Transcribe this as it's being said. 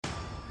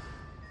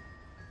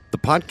The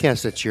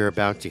podcast that you're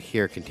about to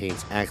hear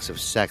contains acts of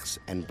sex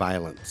and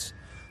violence.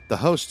 The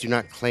hosts do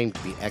not claim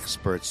to be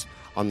experts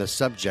on the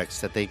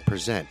subjects that they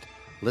present.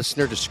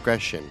 Listener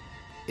discretion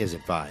is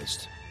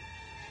advised.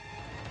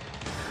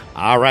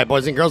 All right,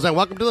 boys and girls, and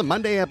welcome to the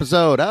Monday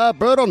episode of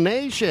Brutal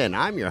Nation.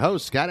 I'm your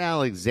host, Scott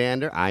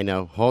Alexander. I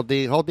know, hold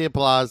the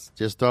applause,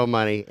 just throw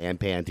money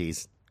and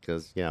panties,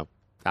 because, you know,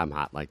 I'm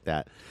hot like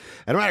that.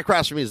 And right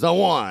across from me is the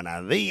one,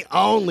 the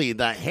only,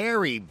 the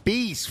hairy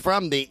beast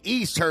from the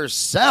East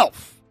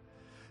herself,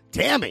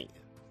 Tammy.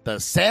 The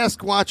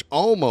Sasquatch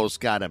almost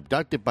got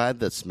abducted by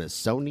the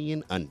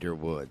Smithsonian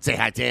Underwood. Say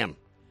hi, Tam.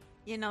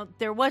 You know,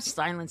 there was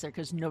silence there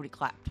because nobody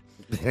clapped.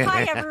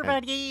 Hi,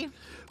 everybody.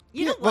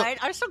 You know what?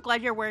 I'm so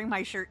glad you're wearing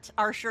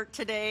our shirt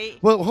today.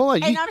 Well, hold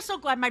on. And I'm so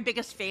glad my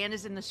biggest fan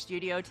is in the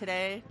studio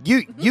today.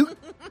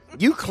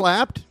 You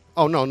clapped?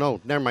 Oh, no,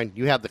 never mind.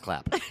 You have the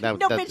clap.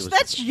 Bitch,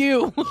 that's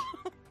you.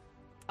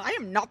 I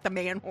am not the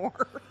man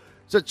whore.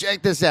 So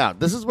check this out.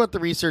 This is what the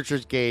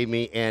researchers gave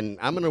me, and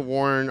I'm going to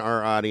warn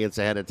our audience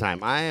ahead of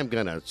time. I am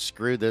going to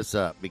screw this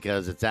up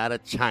because it's out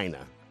of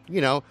China.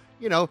 You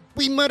know,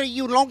 we murder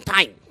you long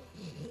time.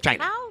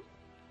 China. How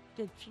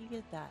did she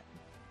get that?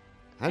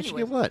 How'd she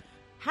get what?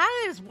 How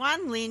is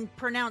Wanlin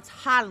pronounced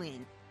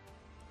Halin?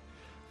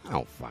 I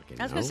don't fucking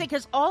know. I was going to say,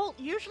 because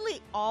usually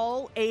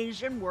all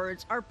Asian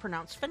words are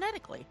pronounced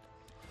phonetically.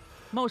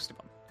 Most of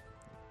them.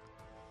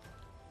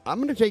 I'm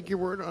going to take your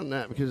word on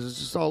that because it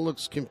just all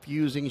looks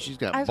confusing. She's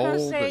got bold. I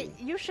was going to say,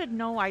 you should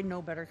know I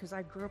know better because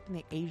I grew up in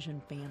the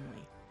Asian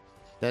family.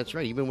 That's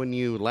right. Even when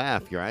you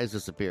laugh, your eyes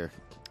disappear.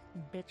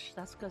 Bitch,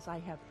 that's because I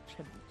have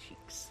chubby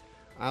cheeks.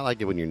 I like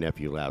it when your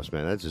nephew laughs,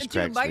 man. That just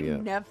cracks me up.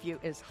 My nephew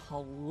is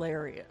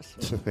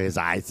hilarious. His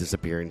eyes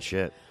disappear and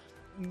shit.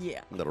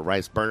 Yeah. Little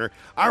rice burner.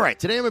 All right,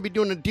 today I'm going to be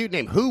doing a dude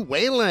named Hu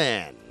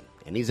Weilan.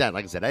 And he's out,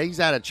 like I said, he's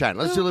out of China.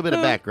 Let's do a little bit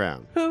of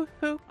background. Who?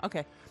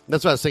 Okay.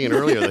 That's what I was singing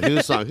earlier, the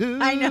Who song. Who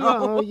I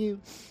know. Are you?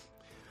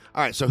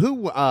 All right, so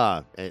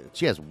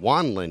she has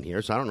Wanlin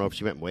here, so I don't know if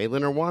she meant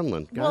Waylon or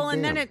Wanlin.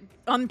 And then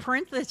on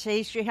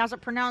parentheses, she has it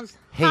pronounced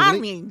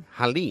Halin.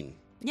 Halin.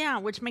 Yeah,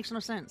 which makes no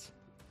sense.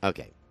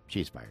 Okay,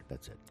 she's fired.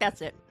 That's it.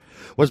 That's it.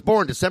 Was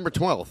born December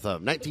 12th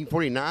of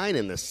 1949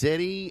 in the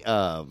city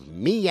of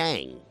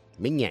Minyang.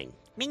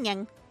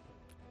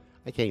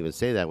 I can't even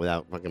say that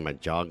without fucking my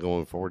jaw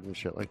going forward and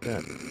shit like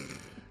that.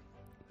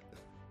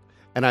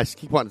 And I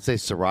keep wanting to say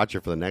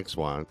sriracha for the next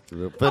one.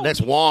 Next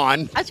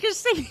one. I was going to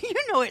say, you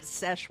know it's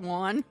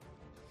Szechuan.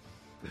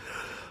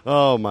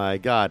 Oh, my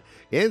God.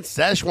 In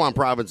Sichuan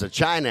province of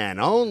China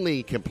and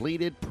only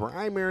completed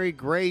primary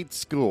grade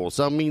school.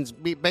 So it means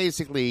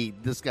basically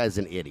this guy's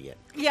an idiot.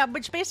 Yeah,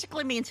 which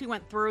basically means he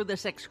went through the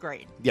 6th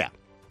grade. Yeah,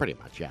 pretty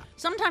much, yeah.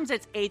 Sometimes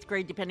it's 8th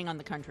grade depending on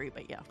the country,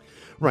 but yeah.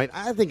 Right.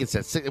 I think it's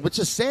that, which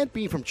is sad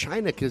being from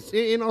China because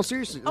in all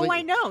seriousness. Oh,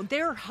 I know.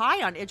 They're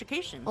high on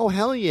education. Oh,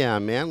 hell yeah,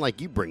 man.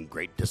 Like you bring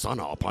great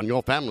dishonor upon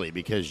your family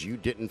because you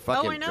didn't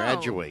fucking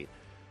graduate.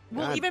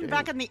 Well, God even damn.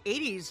 Back in the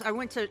 80s, I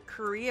went to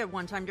Korea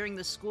one time during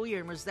the school year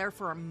and was there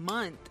for a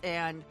month.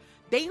 And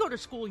they go to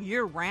school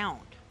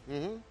year-round.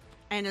 Mm-hmm.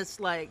 And it's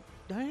like,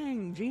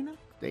 dang, Gina.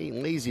 They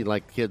ain't lazy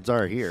like kids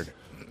are here.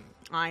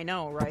 I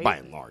know, right? By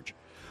and large.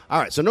 All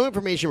right, so no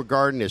information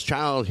regarding his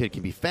childhood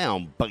can be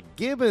found, but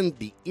given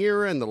the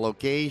era and the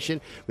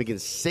location, it can be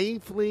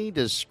safely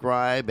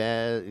described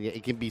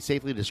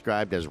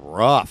as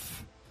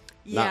rough.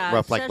 Yeah, not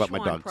rough like Szechuan what my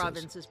dog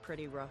province says. is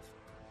pretty rough.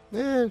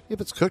 If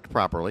it's cooked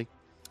properly.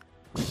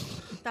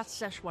 That's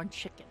Szechuan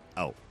chicken.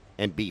 Oh,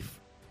 and beef.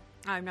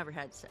 I've never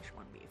had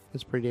Szechuan beef.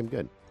 It's pretty damn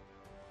good.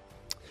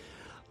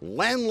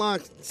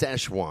 Landlocked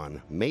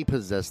Szechuan may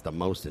possess the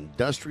most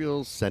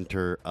industrial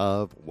center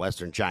of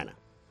Western China.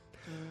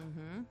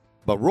 Mm-hmm.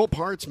 But rural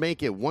parts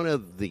make it one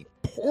of the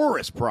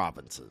poorest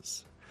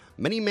provinces.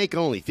 Many make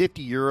only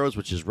 50 euros,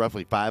 which is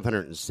roughly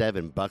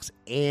 $507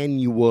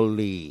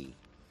 annually.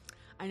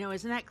 I know,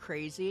 isn't that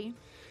crazy?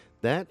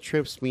 That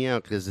trips me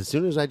out because as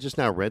soon as I just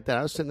now read that,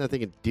 I was sitting there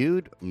thinking,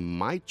 dude,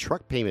 my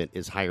truck payment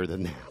is higher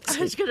than that.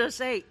 I was going to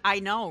say, I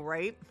know,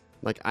 right?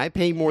 Like, I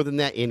pay more than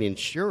that in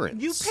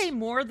insurance. You pay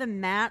more than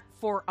that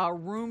for a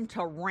room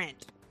to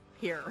rent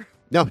here.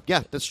 No,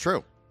 yeah, that's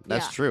true.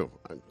 That's Yeah. true.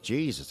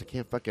 Jesus, I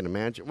can't fucking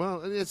imagine.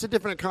 Well, it's a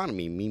different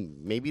economy. I mean,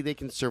 maybe they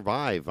can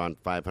survive on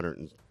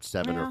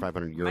 507 or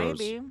 500 euros.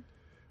 Maybe.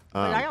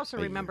 But I also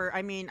remember,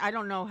 I mean, I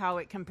don't know how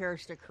it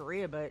compares to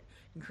Korea, but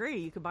in Korea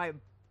you could buy a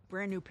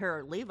brand new pair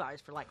of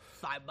Levi's for like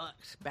 $5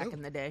 back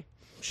in the day.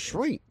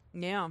 Sweet.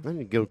 Yeah. I need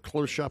to go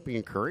clothes shopping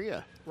in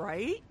Korea.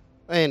 Right?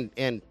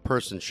 And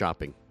person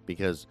shopping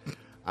because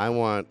I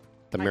want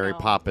the Mary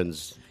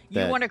Poppins.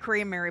 You want a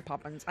Korean Mary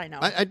Poppins, I know.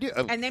 I do.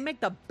 And they make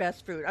the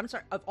best food. I'm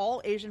sorry, of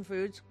all Asian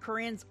foods,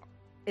 Koreans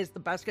is the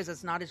best because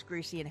it's not as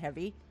greasy and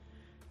heavy.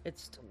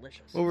 It's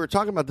delicious. Well, we were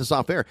talking about this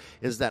off air,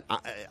 is that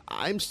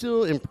I'm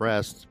still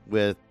impressed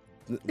with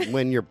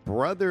when your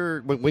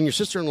brother, when your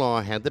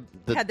sister-in-law had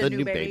the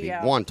new baby,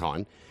 yeah.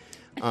 Wonton.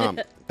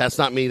 That's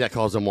not me that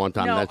calls him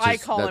Wonton. No, That's I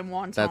call him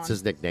Wonton. That's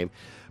his nickname.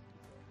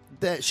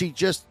 that she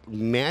just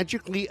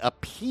magically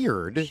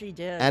appeared. She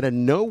did. Out of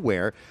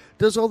nowhere,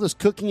 does all this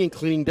cooking and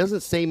cleaning,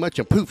 doesn't say much,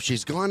 and poof,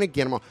 she's gone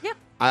again. I'm all, Yeah.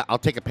 I'll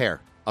take a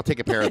pair. I'll take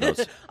a pair of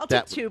those. I'll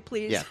take 2,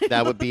 please. Yeah,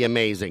 that would be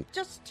amazing.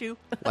 Just 2.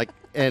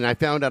 And I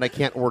found out I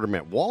can't order them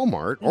at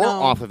Walmart or No.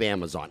 off of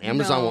Amazon.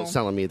 Amazon No. won't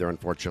sell them either,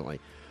 unfortunately.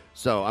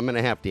 So I'm going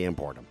to have to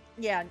import them.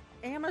 Yeah,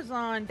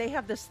 Amazon, they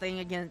have this thing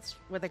against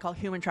what they call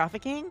human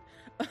trafficking.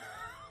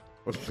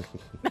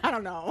 I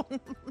don't know.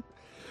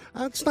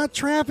 It's not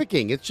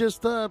trafficking. It's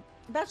just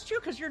That's true,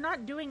 because you're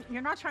not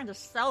trying to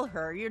sell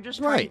her. You're just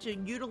Right. trying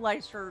to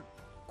utilize her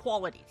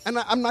qualities, and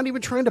I'm not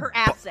even trying to her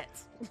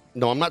assets.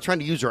 No, I'm not trying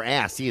to use her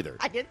ass either.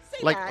 I didn't say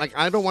Like, that. like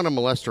I don't want to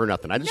molest her or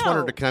nothing. I just want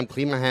her No. to come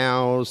clean my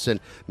house and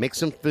make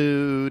some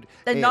food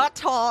and not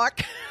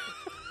talk.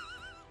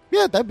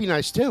 Yeah, that'd be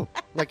nice too.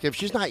 Like if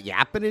she's not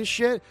yapping and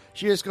shit,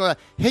 she just go,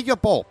 "Hey, your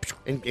bowl,"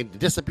 and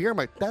disappear. I'm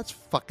like, that's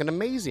fucking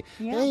amazing.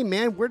 Yeah. Hey,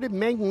 man, where did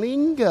Meng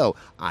Ling go?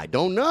 I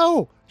don't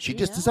know. She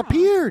just Yeah.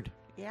 disappeared.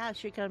 Yeah,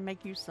 she could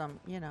make you some,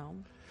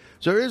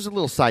 So here's a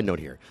little side note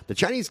here. The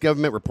Chinese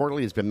government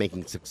reportedly has been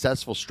making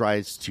successful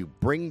strides to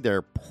bring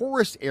their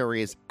poorest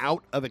areas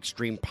out of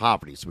extreme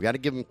poverty. So we got to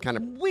give them kind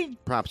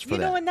of props for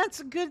that. and that's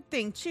a good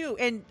thing too.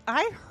 And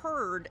I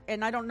heard,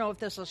 and I don't know if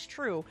this is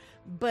true,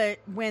 but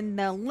when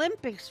the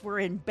Olympics were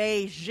in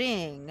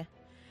Beijing,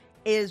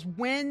 is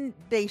when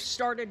they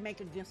started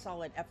making a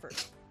solid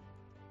effort.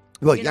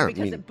 Well, Because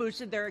it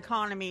boosted their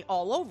economy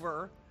all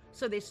over,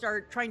 so they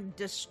started trying to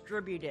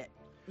distribute it.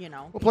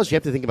 Well, plus you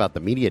have to think about the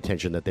media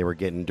attention that they were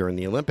getting during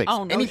the Olympics.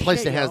 Oh, no Any place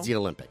shit, that has yo. the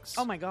Olympics.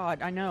 Oh my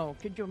God, I know.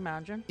 Could you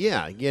imagine?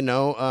 Yeah, We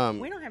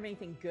don't have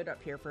anything good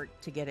up here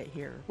to get it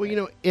here.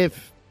 Well,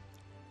 if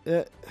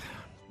the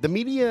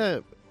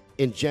media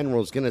in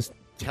general is going to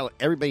tell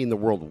everybody in the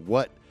world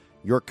what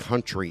your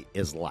country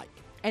is like.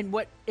 And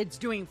what it's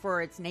doing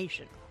for its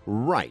nation.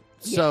 Right.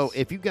 So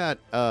Yes. if you've got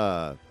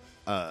a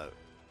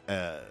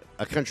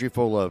country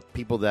full of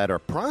people that are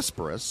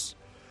prosperous,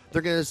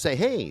 they're going to say,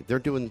 hey, they're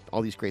doing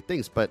all these great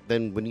things. But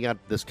then when you got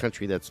this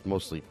country that's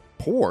mostly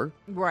poor,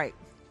 Right.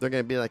 they're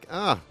going to be like,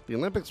 the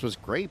Olympics was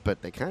great,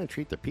 but they kind of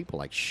treat their people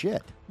like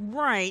shit.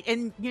 Right.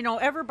 And,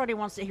 everybody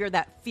wants to hear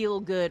that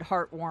feel-good,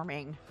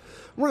 heartwarming,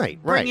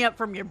 Right, bring you right. up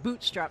from your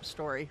bootstrap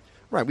story.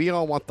 Right. We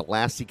all want the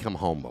lassie come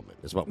home moment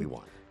is what we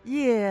want.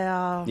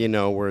 Yeah.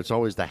 Where it's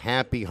always the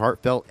happy,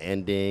 heartfelt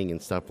ending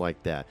and stuff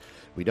like that.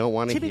 We don't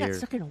want to Timmy hear. got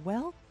stuck in a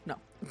well? No.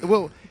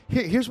 Well,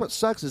 here's what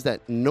sucks is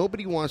that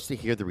nobody wants to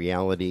hear the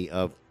reality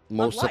of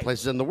most of the life.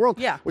 places in the world.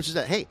 Yeah. Which is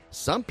that, hey,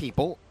 some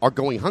people are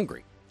going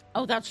hungry.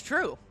 Oh, that's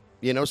true.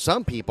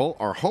 Some people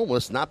are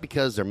homeless not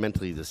because they're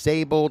mentally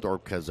disabled or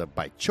because of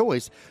by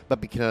choice,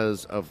 but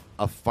because of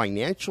a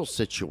financial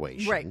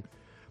situation Right.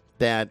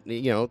 that,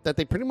 that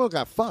they pretty much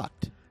got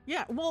fucked.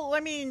 Yeah. Well,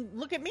 I mean,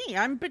 look at me.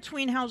 I'm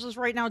between houses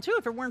right now, too.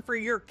 If it weren't for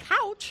your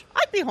couch,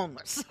 I'd be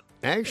homeless.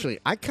 Actually,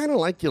 I kind of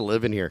like you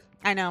living here.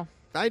 I know.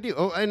 I do.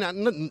 Oh, and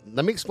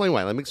let me explain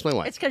why.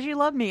 It's because you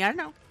love me. I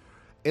know.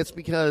 It's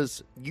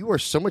because you are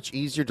so much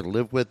easier to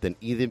live with than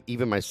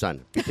even my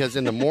son. Because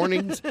in the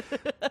mornings,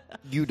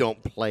 you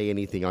don't play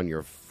anything on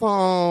your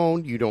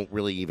phone. You don't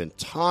really even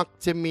talk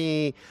to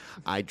me.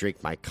 I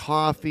drink my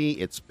coffee.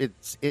 It's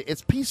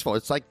peaceful.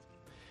 It's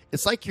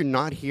like you're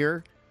not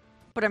here.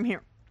 But I'm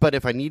here. But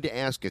if I need to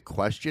ask a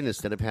question,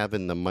 instead of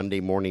having the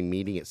Monday morning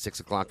meeting at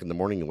 6:00 in the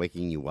morning and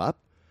waking you up,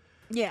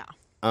 Yeah.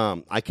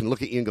 I can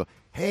look at you and go,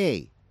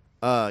 hey.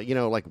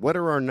 What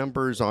are our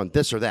numbers on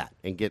this or that,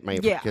 and get my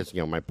because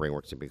my brain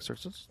works in big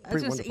circles.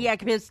 Pretty wonderful. Yeah,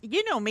 because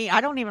you know me, I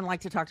don't even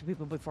like to talk to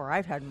people before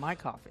I've had my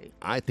coffee.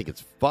 I think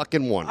it's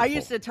fucking wonderful. I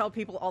used to tell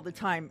people all the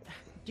time,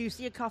 "Do you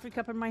see a coffee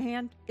cup in my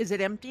hand? Is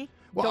it empty?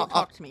 Well, Don't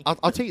talk to me."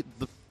 I'll tell you,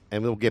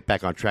 and we'll get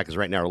back on track because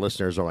right now our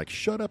listeners are like,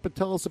 "Shut up and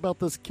tell us about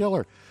this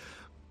killer."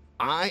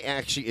 I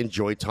actually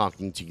enjoy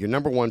talking to your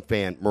number one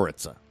fan,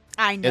 Maritza,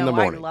 I know. in the I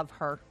morning. love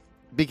her.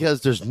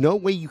 Because there's no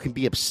way you can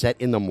be upset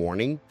in the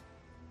morning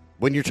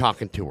when you're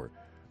talking to her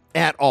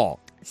at all.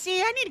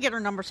 See, I need to get her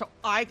number so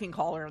I can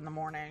call her in the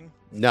morning.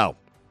 No,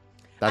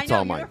 that's I know,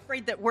 all mine. You're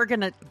afraid that we're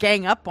gonna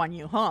gang up on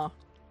you, huh?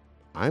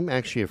 I'm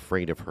actually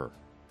afraid of her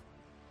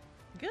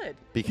Good.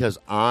 because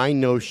I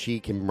know she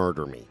can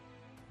murder me.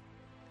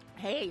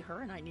 Hey,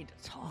 her and I need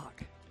to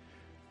talk.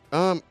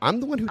 I'm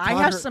the one who taught I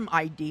have her. some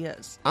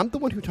ideas. I'm the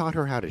one who taught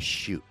her how to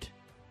shoot.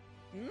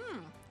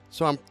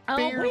 So I'm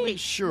fairly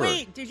sure.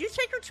 Wait, did you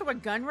take her to a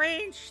gun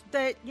range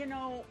that,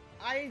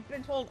 I've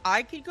been told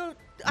I could go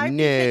I've No.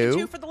 been taken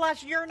to for the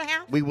last year and a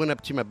half? We went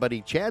up to my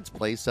buddy Chad's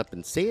place up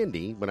in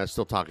Sandy when I was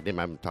still talking to him.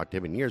 I haven't talked to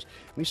him in years.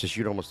 We used to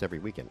shoot almost every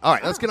weekend. All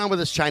right, let's get on with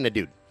this China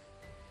dude.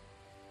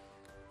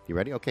 You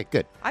ready? Okay,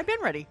 good. I've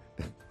been ready.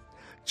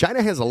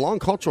 China has a long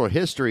cultural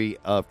history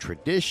of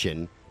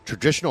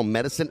traditional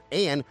medicine,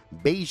 and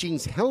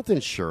Beijing's health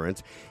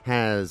insurance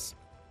has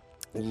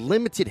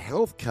limited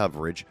health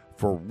coverage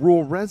for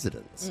rural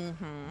residents.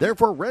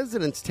 Therefore,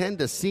 residents tend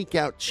to seek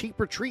out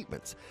cheaper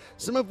treatments,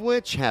 some of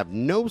which have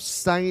no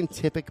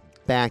scientific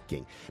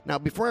backing. Now,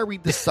 before I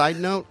read this side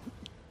note,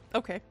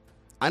 Okay.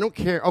 I don't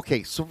care.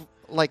 Okay, so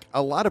like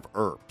a lot of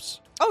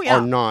herbs Oh, yeah.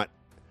 are not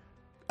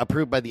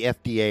approved by the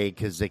FDA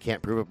because they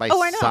can't prove it by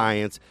Oh, I know.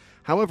 science.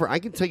 However, I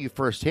can tell you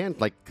firsthand,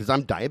 like, because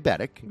I'm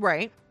diabetic,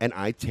 Right. and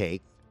I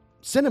take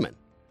cinnamon.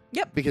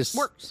 Yep. Because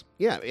works.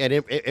 Yeah, and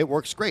it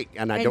works great.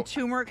 And I And don't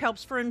turmeric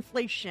helps for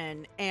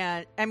inflation,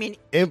 and I mean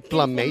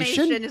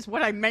inflammation is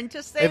what I meant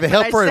to say. If it but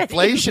helped I for said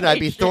inflation, I'd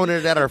be inflation. throwing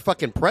it at our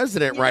fucking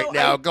president You right know,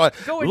 now, I-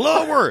 going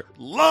lower,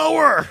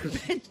 lower.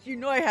 You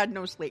know, I had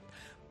no sleep,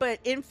 but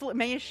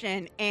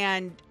inflammation,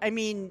 and I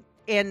mean,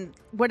 and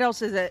what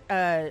else is it?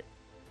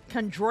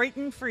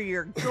 Chondroitin for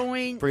your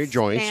joints. For your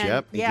joints, and,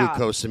 yep. Yeah.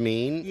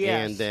 Glucosamine,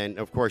 Yes. and then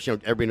of course,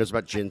 everybody knows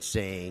about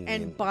ginseng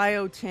And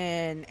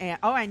biotin, and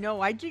I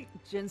know I do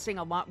ginseng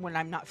a lot when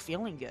I'm not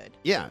feeling good.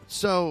 yeah.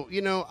 So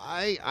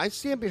I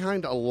stand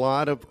behind a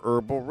lot of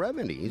herbal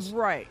remedies.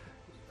 Right?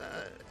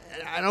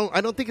 I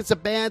don't think it's a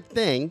bad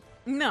thing,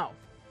 No.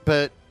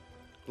 but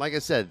like I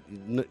said,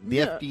 the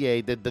Yeah.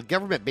 FDA, the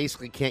government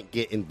basically can't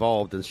get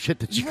involved in shit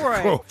that you can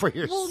Right. grow for Well,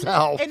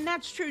 yourself. and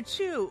that's true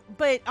too.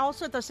 But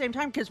also at the same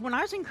time, because when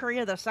I was in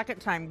Korea the second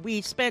time,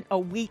 we spent a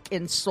week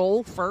in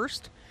Seoul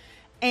first,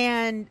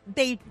 and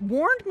they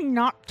warned me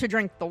not to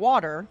drink the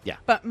water. Yeah.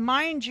 But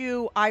mind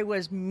you, I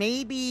was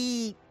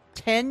maybe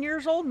 10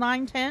 years old,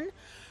 9, 10,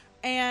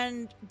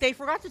 and they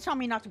forgot to tell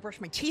me not to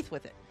brush my teeth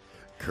with it.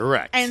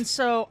 Correct. And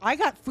so I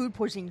got food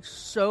poisoning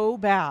so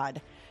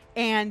bad.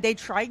 And they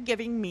tried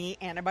giving me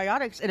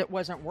antibiotics, and it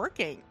wasn't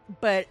working.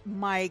 But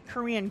my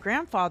Korean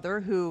grandfather,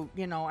 who,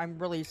 I'm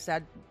really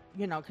sad,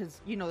 because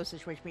the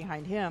situation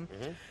behind him,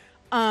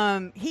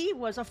 he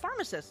was a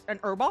pharmacist, an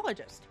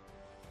herbologist.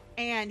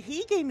 And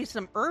he gave me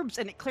some herbs,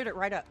 and it cleared it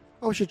right up.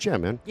 oh shit, yeah,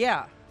 man.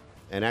 Yeah.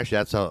 And actually,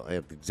 that's how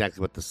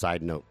exactly what the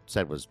side note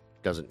said was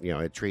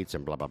it treats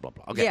and blah blah blah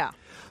blah. Okay. Yeah.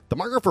 The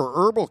market for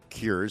herbal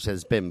cures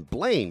has been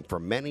blamed for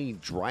many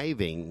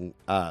driving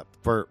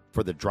for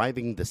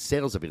the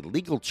sales of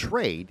illegal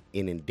trade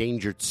in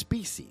endangered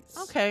species.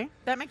 Okay.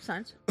 That makes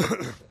sense.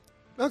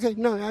 Okay,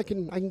 no, I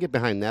can get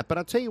behind that. But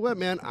I'll tell you what,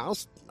 man,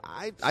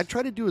 I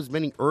try to do as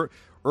many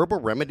herbal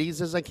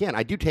remedies as I can.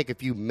 I do take a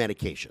few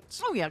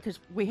medications. Oh, yeah, because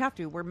we have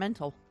to. We're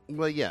mental.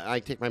 Well, yeah, I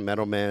take my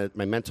mental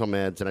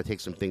meds, and I take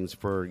some things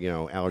for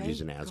allergies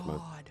Thank and asthma.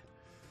 God.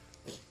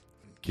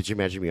 Could you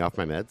imagine me off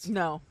my meds?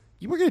 No.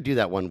 You were going to do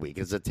that one week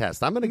as a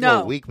test. I'm going to No.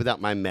 go a week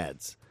without my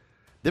meds.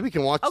 Then we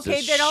can watch Okay,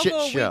 this then I'll shit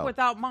go a show. week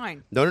without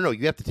mine. No.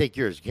 You have to take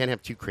yours. You can't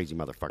have two crazy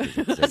motherfuckers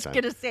at the I same was time.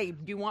 going to say, do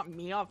you want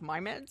me off my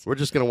meds? We're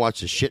just going to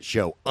watch the shit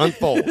show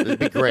unfold. It'd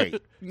be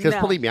great. Because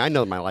No. believe me, I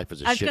know my life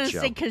is a I was shit going to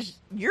show. say, because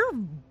you're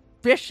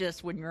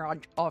vicious when you're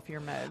off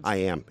your meds. I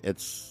am.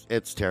 It's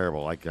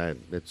terrible.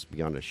 It's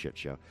beyond a shit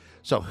show.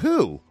 So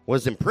who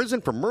was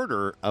imprisoned for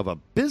murder of a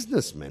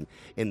businessman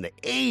in the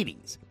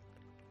 80s,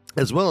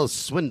 as well as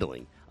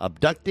swindling,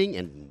 abducting,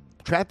 and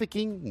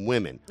trafficking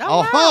women?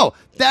 Oh, ho!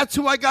 That's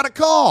who I got to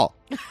call.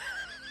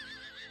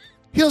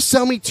 He'll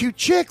sell me 2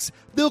 chicks.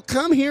 They'll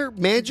come here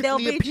magically They'll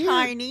be appear.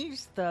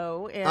 Chinese,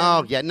 though. And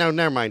Oh yeah, no,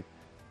 never mind.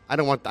 I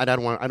don't want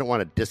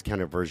a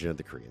discounted version of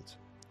the Koreans.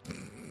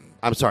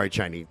 I'm sorry,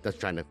 Chinese. That's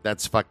China.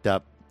 That's fucked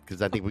up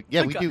because I think we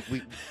do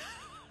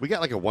we got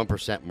like a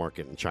 1%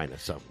 market in China.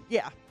 So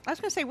Yeah. I was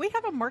going to say, we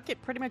have a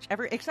market pretty much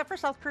except for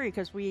South Korea,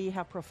 because we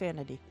have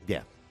profanity,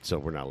 yeah, so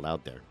we're not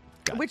allowed there.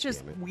 God which is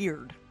damn it.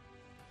 weird.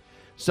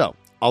 So,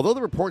 although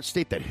the reports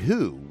state that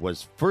Hu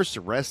was first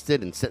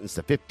arrested and sentenced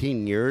to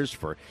 15 years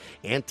for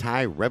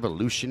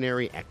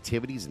anti-revolutionary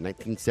activities in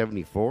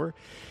 1974,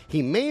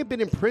 he may have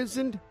been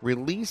imprisoned,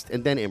 released,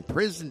 and then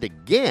imprisoned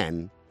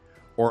again,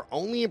 or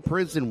only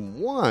imprisoned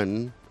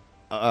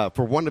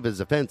for one of his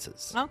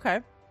offenses. Okay.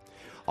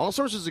 All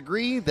sources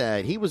agree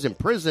that he was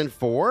imprisoned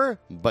for,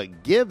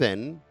 but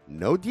given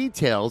no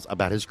details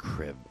about his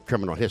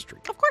criminal history.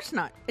 Of course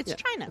not. It's Yeah,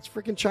 China. It's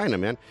freaking China,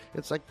 man.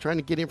 It's like trying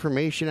to get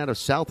information out of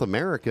South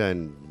America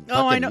and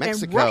Oh, I fucking know.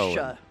 Mexico. And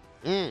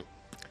Russia.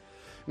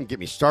 And get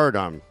me started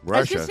on I was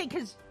Russia. going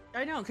to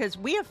say, because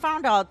we have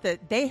found out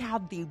that they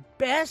have the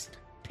best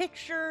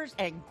pictures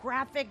and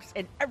graphics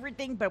and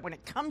everything, but when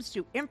it comes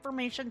to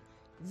information,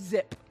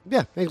 zip.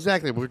 Yeah,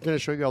 exactly. We're going to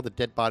show you all the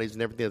dead bodies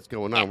and everything that's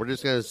going on. We're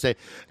just going to say,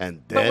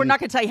 and But we're then not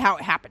going to tell you how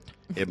it happened.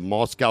 in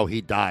Moscow he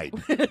died.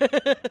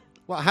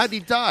 Well, how'd he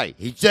die?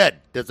 He's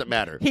dead. Doesn't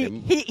matter.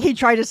 He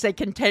tried to say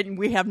content, and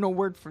we have no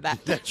word for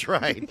that. That's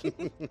right.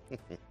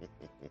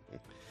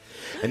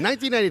 In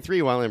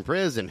 1993, while in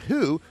prison,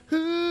 who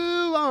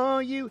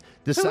are you,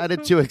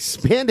 decided to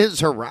expand his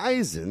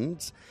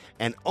horizons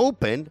and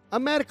opened a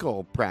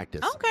medical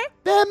practice. Okay.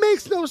 That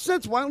makes no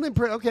sense. While in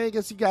prison, okay, I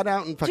guess he got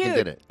out and fucking Dude,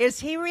 did it. is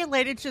he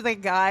related to the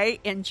guy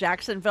in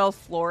Jacksonville,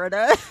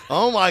 Florida?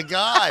 Oh, my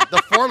God.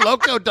 The Four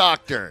Loko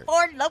Doctor.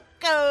 Or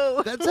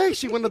Loco. That's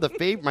actually one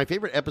of my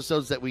favorite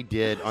episodes that we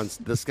did on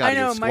the Scotty I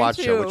know, and mine Squad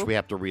show, too. which we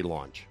have to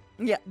relaunch.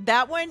 Yeah,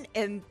 that one,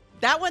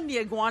 the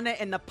iguana,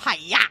 and the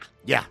paya.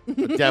 Yeah,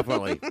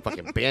 definitely.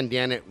 Fucking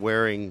bandana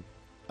wearing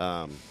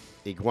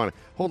iguana.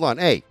 Hold on.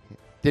 Hey,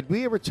 did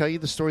we ever tell you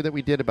the story that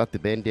we did about the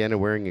bandana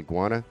wearing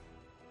iguana?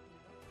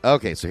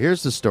 Okay, so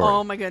here's the story.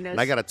 Oh, my goodness. And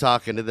I got to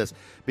talk into this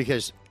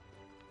because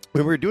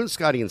when we were doing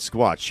Scotty and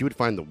Squatch, she would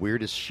find the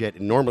weirdest shit.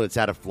 And normally it's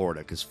out of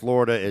Florida because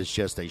Florida is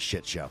just a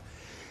shit show.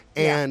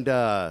 And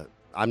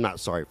I'm not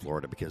sorry,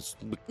 Florida, because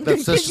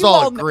that's just You all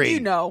all- agree. you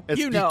know. It's-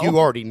 You know. You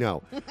already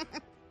know.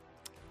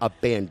 A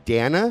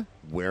bandana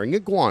wearing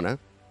iguana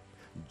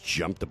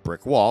jumped a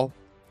brick wall,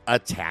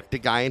 attacked a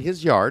guy in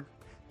his yard.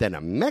 Then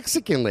a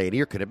Mexican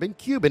lady, or could have been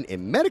Cuban,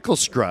 in medical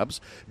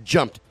scrubs,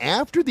 jumped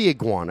after the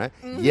iguana,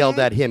 yelled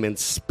at him in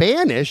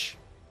Spanish,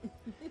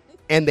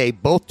 and they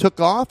both took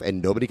off,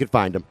 and nobody could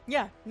find him.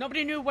 Yeah,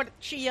 nobody knew what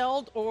she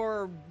yelled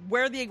or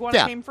where the iguana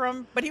Yeah. came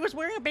from, but he was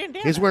wearing a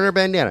bandana. He's wearing a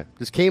bandana.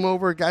 Just came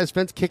over a guy's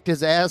fence, kicked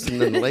his ass, and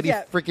then the lady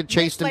Yeah. freaking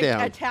chased him down.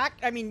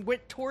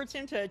 Went towards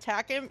him to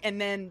attack him, and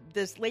then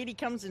this lady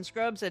comes in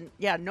scrubs, and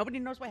yeah, nobody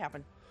knows what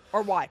happened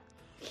or why.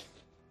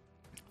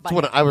 That's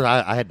what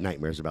I had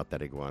nightmares about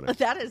that iguana.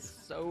 That is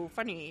so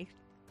funny.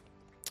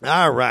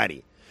 All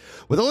righty.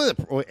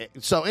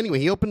 So anyway,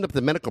 he opened up the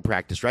medical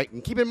practice, right?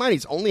 And keep in mind,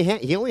 he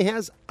only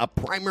has a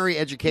primary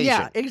education.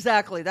 Yeah,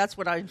 exactly. That's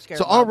what I'm scared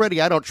So about. already,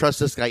 I don't trust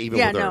this guy even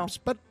Yeah, with no. herbs.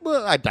 But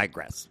I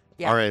digress.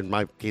 Yeah. Or in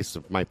my case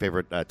of my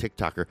favorite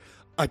TikToker,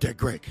 I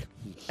digress.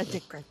 A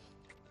dick grip.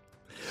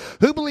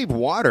 Who believe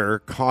water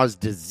caused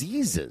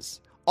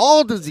diseases?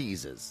 All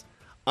diseases.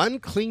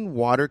 Unclean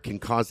water can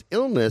cause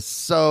illness.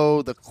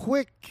 So the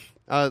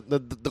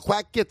the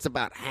quack gets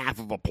about half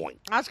of a point.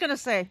 I was gonna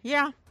say,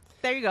 yeah,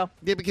 there you go.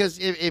 Yeah, because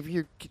if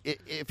you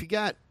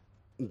got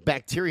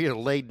bacteria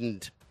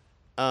laden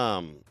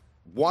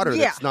water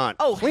Yeah. that's not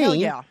Oh, clean, hell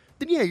yeah.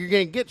 then yeah, you're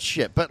gonna get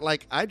shit. But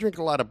like, I drink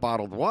a lot of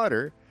bottled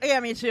water, Yeah,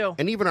 me too.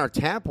 and even our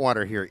tap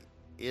water here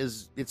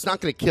it's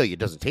not gonna kill you. It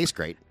doesn't taste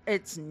great.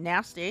 It's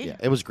nasty. Yeah,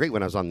 it was great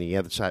when I was on the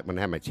other side, when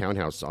I had my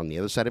townhouse on the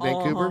other side of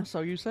Vancouver. So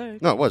you say.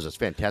 No, it was. It's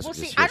fantastic. Well,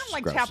 see, This I here's don't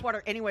like gross. tap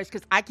water anyways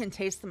because I can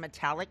taste the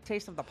metallic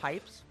taste of the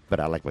pipes.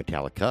 But I like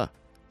Metallica.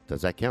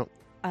 Does that count?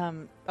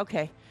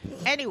 Okay.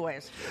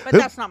 Anyways, but Who-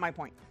 that's not my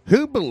point.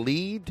 Who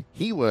believed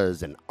he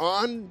was an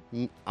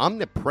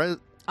omnipresent?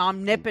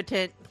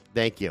 Omnipotent.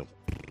 Thank you.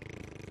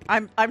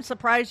 I'm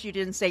surprised you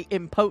didn't say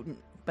impotent,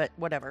 but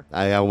whatever.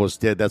 I almost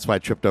did. That's why I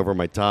tripped over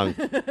my tongue.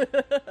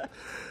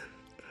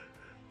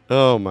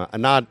 Oh my!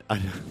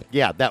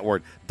 Yeah, that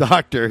word.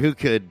 Doctor who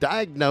could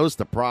diagnose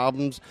the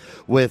problems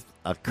with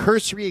a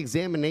cursory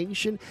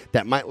examination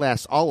that might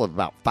last all of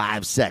about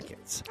 5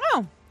 seconds.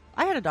 Oh,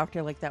 I had a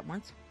doctor like that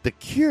once. The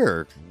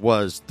cure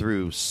was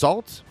through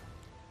salt-induced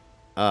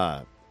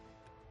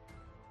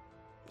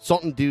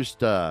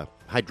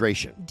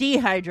hydration.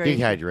 Dehydration.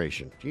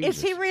 Dehydration.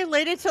 Is he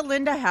related to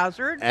Linda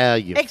Hazard?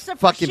 You Except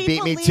fucking she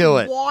beat me believed to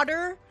it.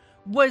 water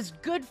was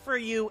good for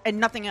you and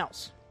nothing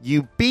else.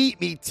 You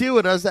beat me to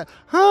it. I was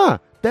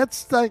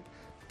like,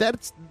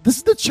 this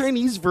is the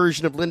Chinese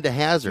version of Linda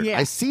Hazard. Yeah.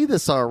 I see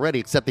this already,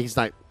 except that he's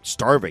not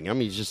starving. I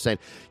mean, he's just saying,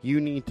 you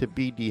need to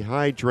be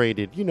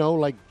dehydrated,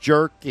 like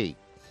jerky.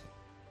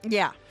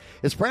 Yeah.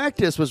 His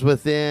practice was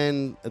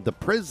within the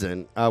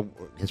prison.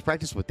 His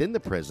practice within the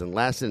prison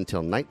lasted until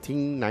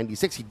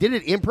 1996. He did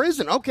it in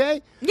prison.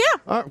 Okay.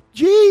 Yeah.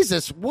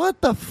 Jesus, what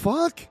the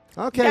fuck?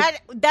 Okay.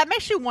 That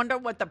makes you wonder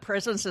what the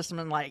prison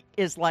system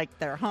is like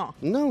there, huh?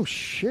 No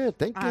shit.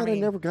 Thank God I mean-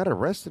 never got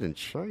arrested in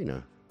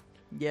China.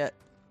 Yet.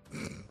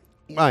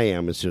 I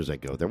am as soon as I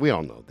go there. We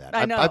all know that.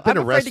 I know. I've been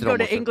I'm afraid arrested to go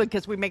almost to England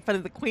because we make fun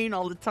of the Queen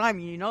all the time.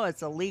 You know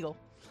it's illegal.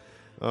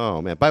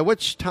 Oh, man. By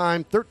which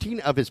time, 13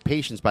 of his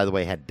patients, by the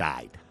way, had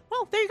died.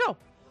 Well, there you go.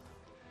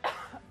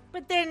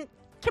 But then,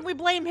 can we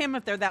blame him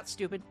if they're that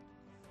stupid?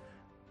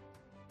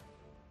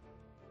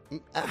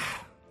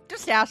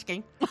 Just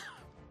asking.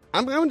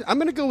 I'm going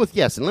to go with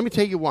yes, and let me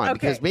tell you why. Okay.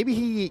 Because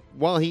maybe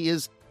while he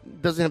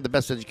doesn't have the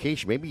best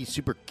education, maybe he's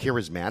super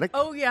charismatic.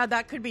 Oh, yeah,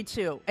 that could be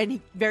too. And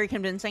very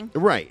convincing.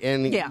 Right.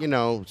 And,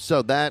 Yeah.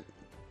 so that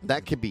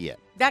could be it.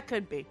 That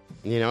could be.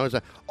 It's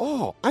like,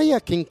 oh, I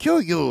can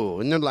kill you.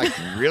 And they're like,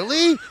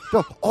 really?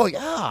 Oh,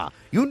 yeah.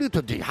 You need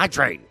to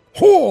dehydrate.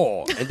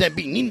 Oh, and then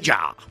be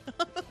ninja.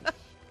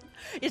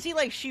 Is he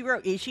like Shiro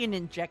Ishii and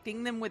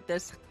injecting them with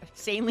this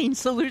saline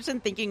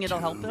solution thinking it'll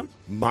help them?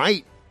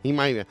 He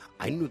might.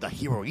 I knew the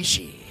hero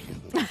Ishii.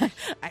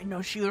 I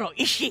know Shiro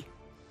Ishii.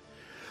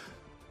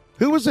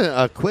 Who was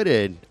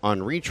acquitted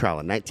on retrial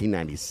in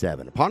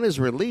 1997. Upon his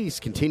release,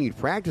 continued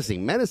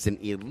practicing medicine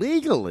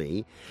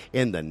illegally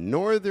in the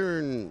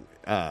northern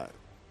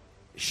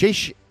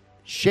Shaanxi.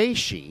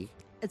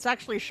 It's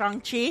actually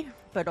Shang-Chi,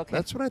 but okay.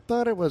 That's what I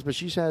thought it was, but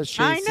she says Shaanxi.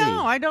 I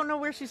know. I don't know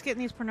where she's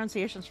getting these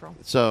pronunciations from.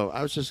 So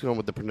I was just going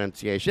with the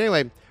pronunciation.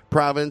 Anyway,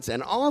 province,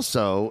 and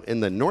also in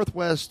the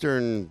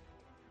northwestern.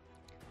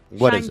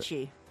 What is it?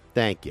 Shang-Chi.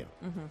 Thank you.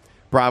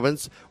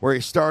 Province, where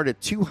he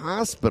started 2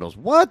 hospitals.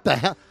 What the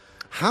hell?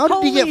 How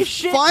did he Holy get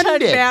shit,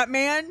 funded?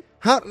 Batman.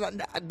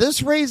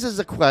 This raises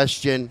a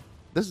question.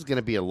 This is going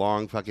to be a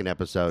long fucking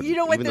episode. You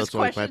know what even though this it's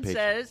only 5 question pages.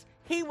 says?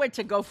 He went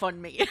to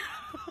GoFundMe.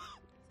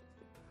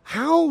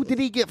 How did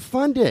he get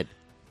funded?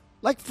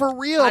 Like, for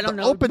real, I don't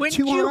to know. open Wouldn't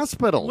 2 you-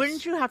 hospitals.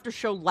 Wouldn't you have to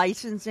show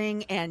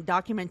licensing and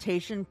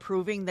documentation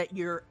proving that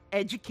you're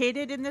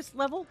educated in this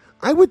level?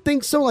 I would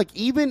think so, like,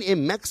 even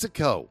in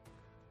Mexico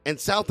and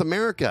South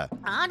America.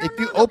 I don't if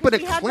know. you though, open 'cause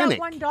a we had clinic. that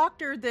one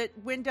doctor that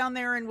went down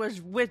there and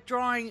was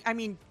withdrawing,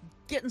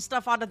 getting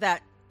stuff out of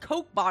that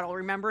Coke bottle,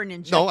 remember, and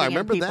injecting No, I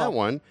remember people. that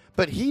one.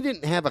 But he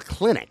didn't have a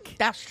clinic.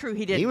 That's true.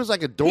 He didn't. He was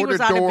like a He was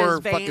out of door-to-door his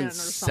van fucking or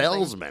something.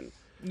 salesman.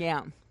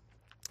 Yeah.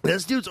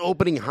 This dude's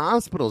opening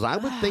hospitals. I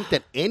would think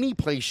that any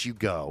place you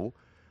go,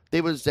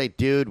 they would say,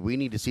 dude, we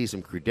need to see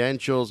some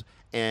credentials.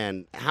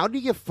 And how do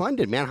you get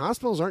funded, man?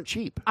 Hospitals aren't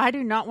cheap. I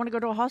do not want to go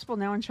to a hospital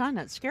now in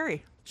China. It's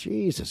scary.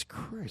 Jesus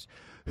Christ.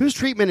 Whose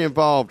treatment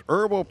involved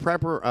herbal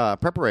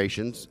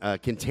preparations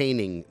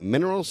containing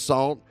mineral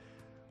salt.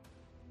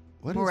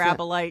 What is that?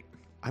 Mirabolite,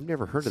 I've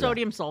never heard of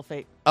sodium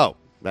sulfate. that. Oh,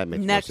 that makes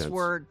more Next sense.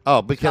 word.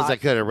 Oh, because God. I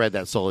could have read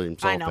that sodium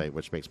I know. sulfate,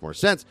 which makes more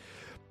sense.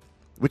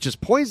 Which is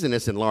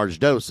poisonous in large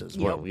doses.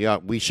 Yep.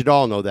 Well, we should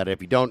all know that.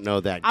 If you don't know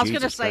that, I was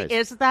going to Jesus say, Christ.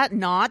 is that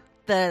not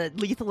the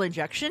lethal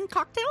injection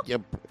cocktail?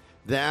 Yep.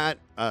 That,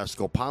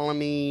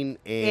 scopolamine,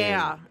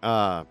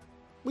 and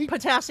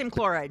Potassium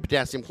chloride.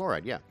 potassium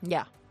chloride, yeah.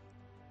 Yeah.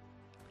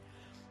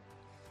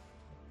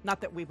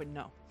 Not that we would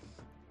know.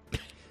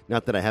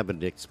 Not that I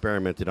haven't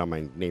experimented on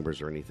my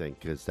neighbors or anything,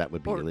 because that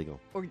would be illegal.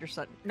 Or your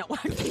son. No,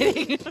 I'm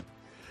kidding.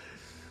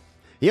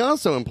 He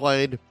also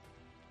employed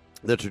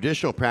the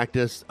traditional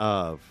practice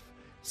of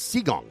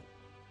Qigong,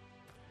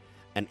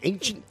 an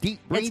ancient deep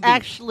breathing. It's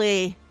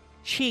actually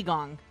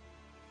Qigong.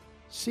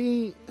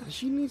 See,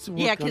 she needs to work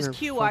Yeah, on because her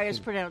QI is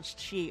fucking-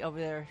 pronounced Chi over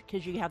there,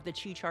 because you have the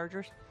Chi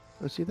chargers.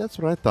 Oh, see, that's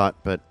what I thought,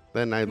 but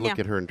then I look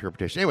Yeah. at her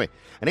interpretation. Anyway,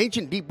 an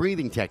ancient deep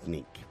breathing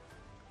technique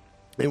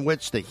in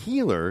which the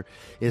healer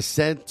is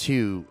said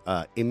to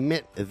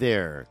emit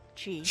their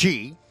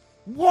Chi.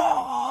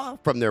 wah,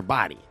 from their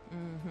body.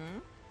 Mm-hmm.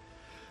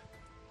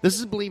 This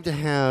is believed to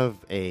have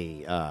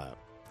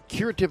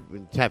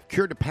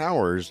curative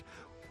powers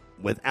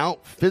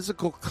without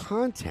physical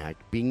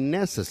contact being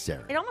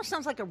necessary. It almost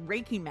sounds like a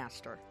Reiki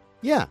master.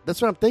 Yeah,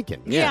 that's what I'm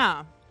thinking.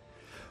 Yeah.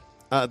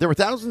 There were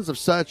thousands of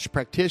such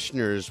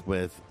practitioners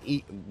with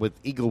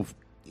eager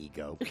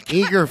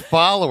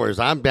followers.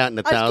 I'm batting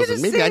I was gonna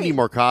 1,000. Maybe I say- need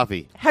more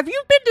coffee. Have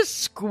you been to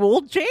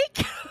school,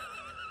 Jake?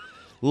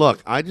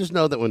 Look, I just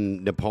know that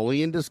when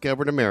Napoleon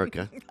discovered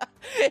America,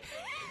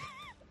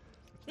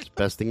 it's the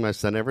best thing my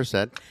son ever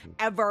said.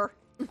 Ever.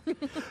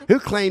 Who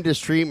claimed his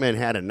treatment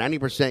had a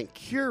 90%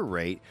 cure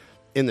rate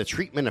in the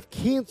treatment of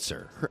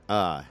cancer,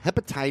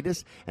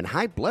 hepatitis, and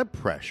high blood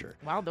pressure.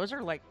 Wow, those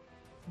are like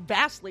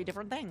vastly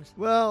different things.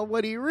 Well,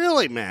 what he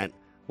really meant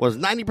was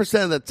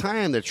 90% of the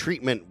time the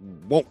treatment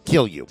won't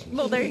kill you.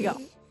 Well, there you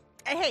go.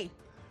 Hey,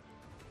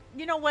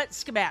 you know what?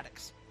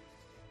 Schematics.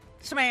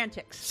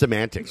 Semantics.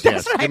 Semantics,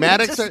 yes. That's what I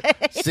meant Schematics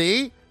to are,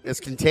 see?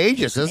 It's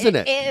contagious, isn't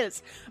it? It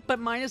is. But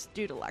mine is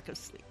due to lack of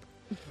sleep.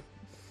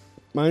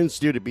 Mine's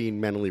due to being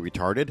mentally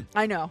retarded.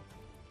 I know.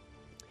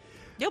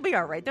 You'll be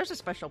all right. There's a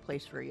special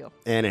place for you.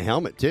 And a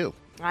helmet, too,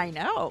 I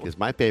know. because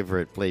my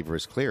favorite flavor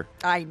is clear.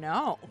 I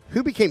know.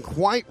 Who became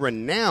quite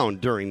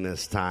renowned during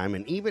this time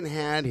and even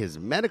had his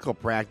medical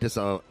practice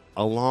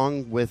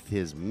along with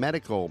his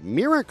medical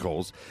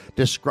miracles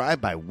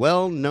described by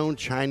well-known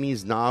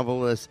Chinese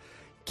novelist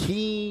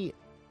Qi.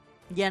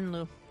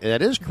 Yenlu.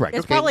 That is correct.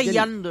 It's Okay, probably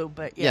Yen- Yenlu,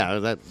 but yeah. Yeah,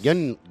 that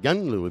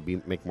Yunlu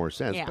would make more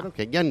sense. Yeah. But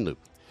okay, Yunlu.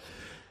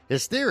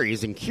 His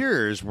theories and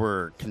cures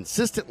were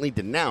consistently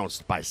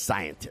denounced by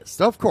scientists.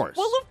 Of course.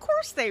 Well, of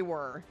course they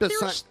were. The They're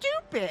sci-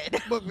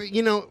 stupid. But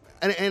you know,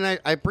 and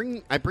I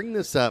bring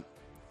this up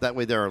that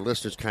way that our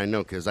listeners kind of know,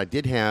 because I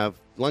did have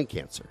lung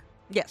cancer,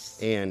 Yes.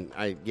 and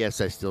I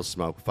still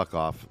smoke. Fuck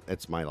off,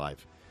 it's my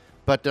life.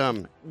 But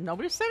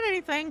Nobody said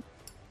anything.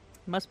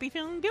 Must be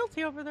feeling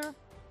guilty over there.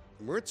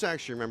 Wirtz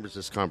actually remembers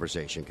this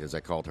conversation because I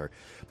called her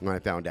when I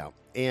found out,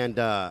 and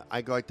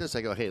I go like this.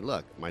 I go, hey,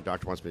 look, my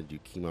doctor wants me to do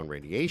chemo and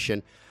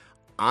radiation.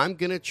 I'm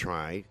gonna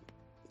try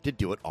to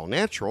do it all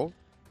natural,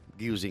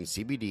 using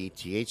CBD,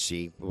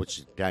 THC, which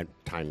at that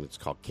time it's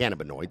called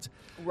cannabinoids.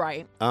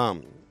 Right.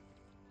 And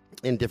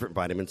different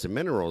vitamins and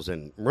minerals.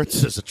 And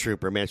Wirtz is a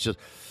trooper, man. It's just,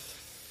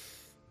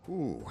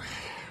 ooh,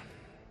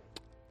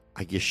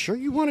 are you sure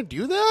you want to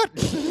do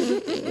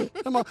that?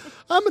 I'm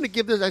going to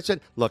give this. I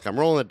said, look, I'm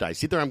rolling the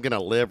dice. Either I'm going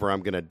to live or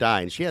I'm going to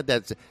die. And she had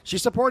that.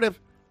 She's supportive,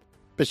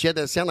 but she had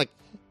that sound like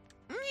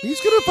he's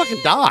going to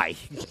fucking die.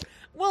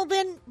 Well,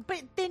 then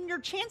your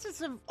chances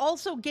of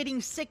also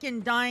getting sick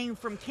and dying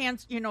from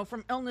cancer,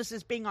 from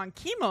illnesses being on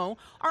chemo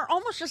are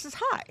almost just as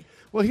high.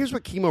 Well, here's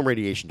what chemo and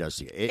radiation does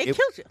to you. It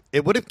kills you.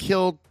 It would have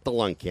killed the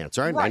lung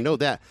cancer. I Right. know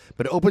that.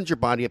 But it opens your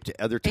body up to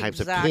other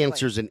types Exactly. of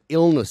cancers and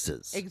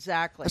illnesses.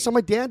 Exactly. I saw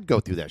my dad go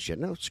through that shit.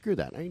 No, screw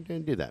that. I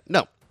didn't do that.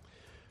 No.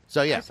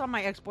 So, I yeah. saw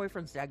my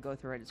ex-boyfriend's dad go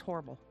through it. It's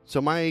horrible.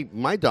 So my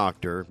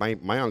doctor, my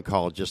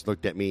oncologist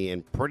looked at me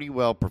and pretty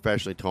well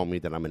professionally told me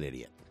that I'm an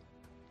idiot.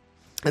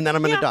 And that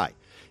I'm going to Yeah. die.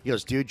 He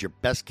goes, dude, your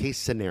best case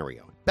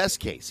scenario, best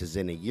case is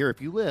in a year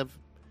if you live,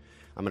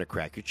 I'm going to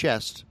crack your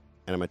chest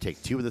and I'm going to take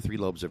 2 of the 3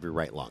 lobes of your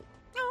right lung.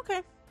 Oh,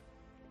 okay.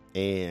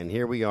 And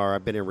here we are.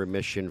 I've been in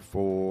remission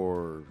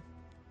for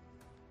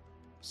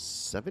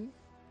 7?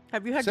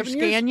 Have you had your 7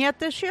 years? scan yet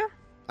this year?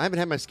 I haven't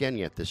had my scan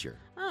yet this year.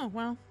 Oh,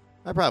 well.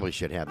 I probably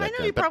should have that I know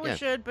done. you but probably yeah,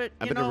 should, but,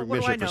 I've you been know, in what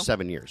do I remission know? for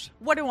 7 years.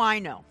 What do I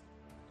know?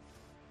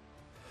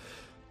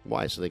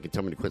 Why? So they can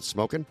tell me to quit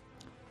smoking?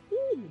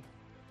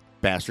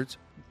 Bastards.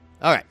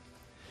 All right.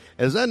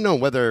 It is unknown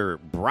whether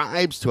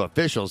bribes to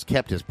officials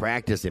kept his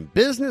practice in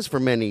business for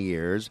many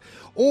years,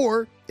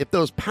 or if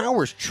those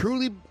powers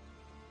truly,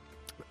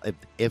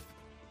 if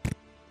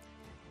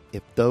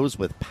those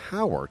with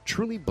power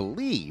truly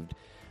believed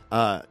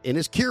in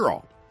his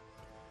cure-all.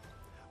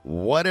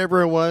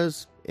 Whatever it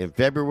was, in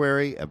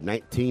February of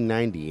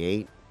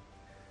 1998,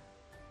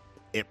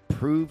 it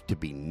proved to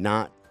be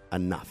not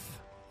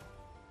enough.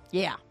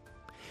 Yeah.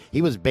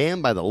 He was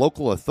banned by the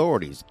local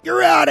authorities.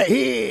 You're out of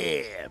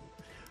here.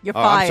 You're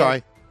Oh, fired. I'm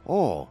sorry.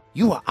 Oh,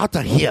 you are out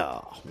of here.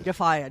 You're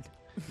fired.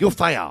 You're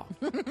fired.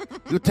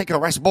 You take a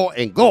rice ball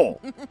and go.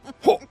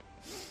 Ho.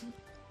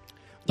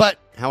 But,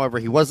 however,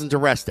 he wasn't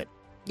arrested.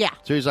 Yeah.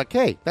 So he's like,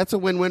 hey, that's a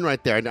win-win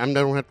right there. I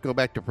don't have to go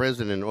back to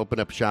prison and open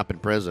up shop in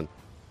prison.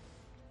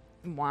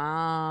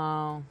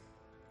 Wow.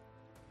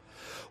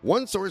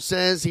 One source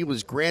says he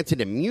was granted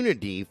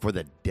immunity for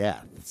the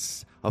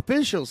deaths.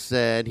 Officials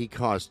said he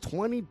caused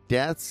 20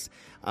 deaths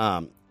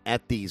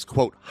at these,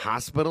 quote,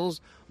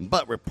 hospitals,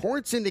 but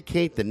reports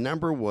indicate the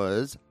number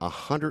was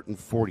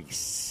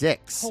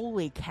 146.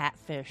 Holy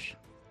catfish.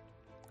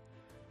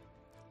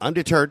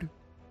 Undeterred,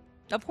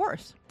 Of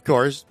course. of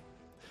course,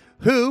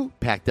 Hu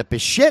packed up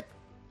his shit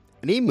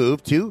and he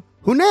moved to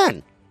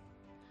Hunan.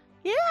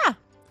 Yeah.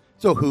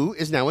 So Hu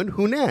is now in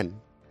Hunan.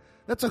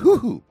 That's a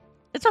hoo-hoo.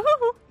 It's a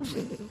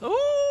hoo-hoo.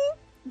 Ooh.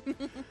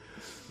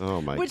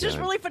 Oh, my God. Which is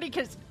really funny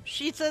because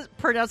she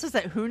pronounces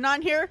it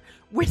Hunan here,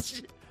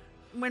 which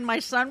when my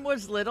son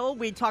was little,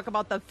 we talk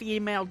about the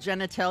female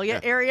genitalia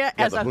area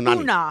as the a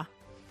Hunani. huna.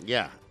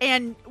 Yeah.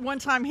 And one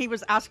time he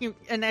was asking,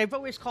 and I've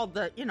always called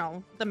the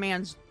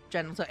man's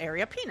genital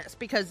area penis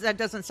because that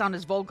doesn't sound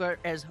as vulgar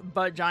as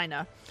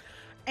vagina.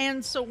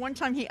 And so one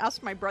time he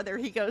asked my brother,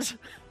 he goes,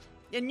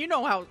 and you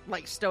know how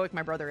like stoic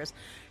my brother is.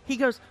 He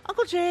goes,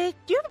 Uncle Jake,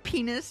 do you have a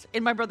penis?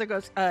 And my brother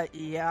goes,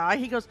 yeah.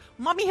 He goes,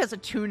 Mommy has a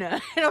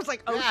tuna. And I was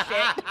like,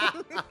 oh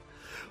shit.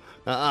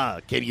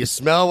 Can you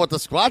smell what the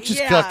squatch is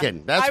Yeah.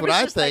 cooking? That's what was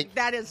I just think. like,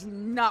 that is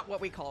not what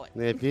we call it.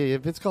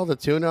 If it's called a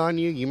tuna on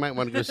you, you might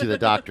want to go see the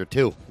doctor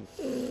too.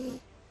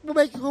 We'll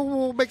make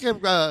a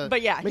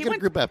But yeah, make he a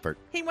went- group effort.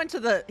 He went to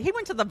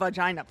the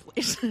vagina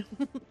place.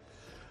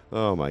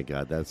 Oh my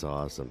God, that's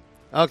awesome.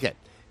 Okay,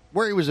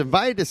 where he was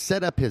invited to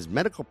set up his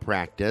medical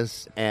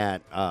practice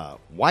at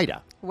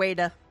Wida.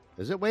 Waita.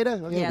 Is it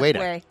Wida? Okay, Yeah, Wida.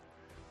 way.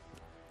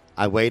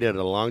 I waited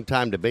a long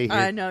time to be here.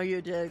 I know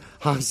you did.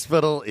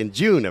 Hospital in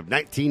June of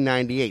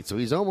 1998. So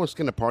he's almost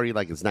going to party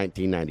like it's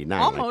 1999,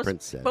 like Almost.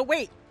 Prince said. But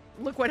wait,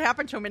 look what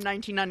happened to him in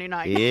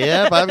 1999.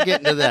 Yep, I'm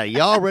getting to that.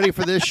 Y'all ready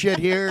for this shit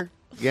here?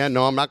 Yeah,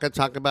 no, I'm not going to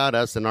talk about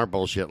us and our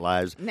bullshit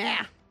lives.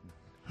 Nah.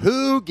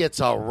 Who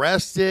gets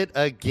arrested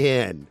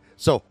again?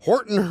 So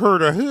Horton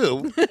heard a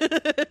who,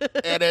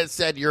 and it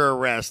said you're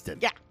arrested.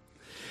 Yeah.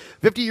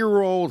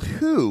 50-year-old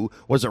Hu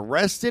was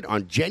arrested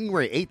on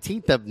January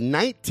 18th of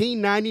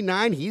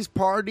 1999. He's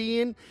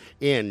partying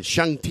in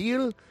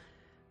Shangtil.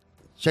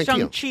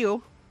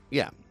 Shang-Chiu.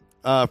 Yeah.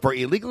 For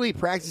illegally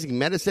practicing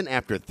medicine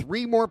after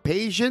 3 more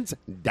patients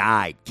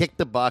died, kicked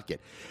the bucket,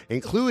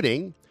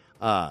 including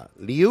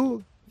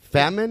Liu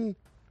Famine,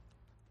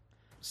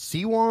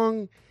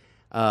 Siwang,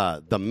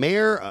 the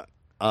mayor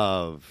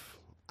of,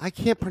 I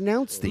can't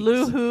pronounce these.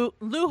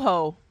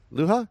 Luho.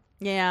 Luha?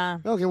 Yeah.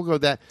 Okay, we'll go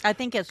with that. I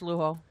think it's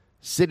Luho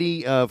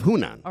City of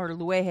Hunan. or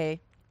Luehe.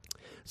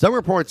 Some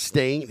reports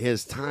state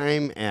his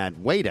time at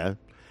Wada,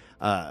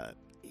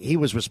 he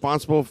was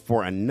responsible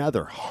for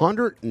another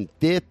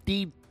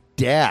 150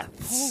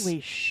 deaths.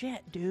 Holy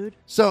shit, dude.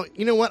 So,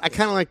 you know what? I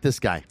kind of like this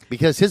guy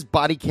because his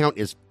body count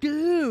is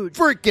Dude.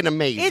 freaking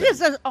amazing. It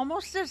is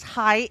almost as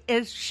high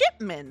as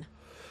Shipman.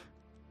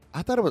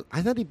 I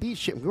thought he beat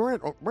shit. We're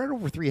at right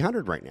over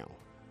 300 right now.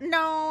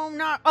 No,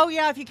 not. Oh,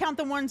 yeah, if you count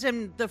the ones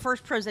in the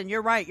first prison.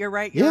 You're right. You're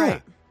right. You're Yeah.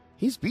 right.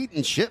 He's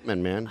beating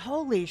Shipman, man.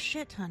 Holy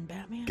shit ton,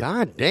 Batman.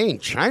 God dang,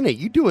 China,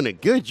 you doing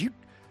it good.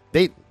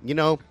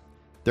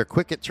 They're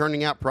quick at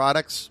turning out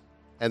products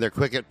and they're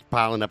quick at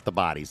piling up the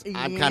bodies.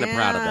 I'm kind of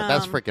proud of that.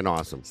 That's Yeah. freaking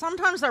awesome.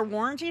 Sometimes their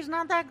warranty's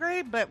not that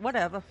great, but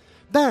whatever.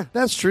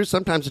 That's true.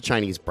 Sometimes the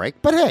Chinese break,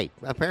 but hey,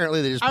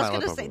 apparently they just I was pile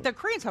going to up. say, the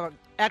Koreans have an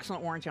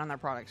excellent warranty on their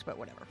products, but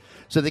whatever.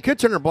 So they could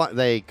turn a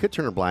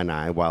blind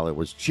eye while it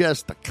was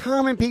just the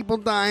common people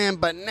dying,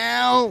 but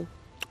now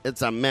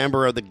it's a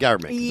member of the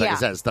government. 'Cause Like I Yeah.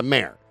 said, it's the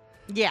mayor.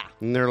 Yeah.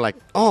 And they're like,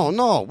 oh,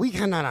 no, we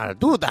cannot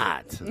do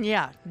that.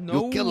 Yeah.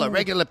 No. You kill the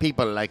regular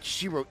people like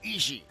Shiro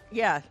Ishii.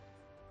 Yeah.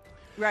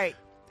 Right.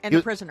 And You-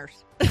 the prisoners.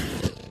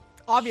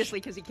 Obviously,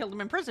 because he killed them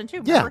in prison,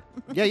 too. Yeah,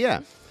 Remember? yeah.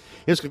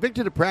 He was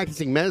convicted of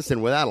practicing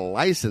medicine without a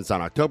license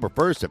on October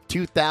 1st of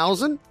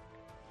 2000,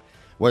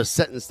 was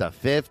sentenced to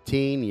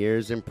 15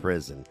 years in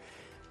prison.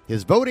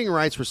 His voting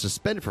rights were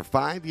suspended for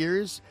 5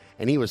 years,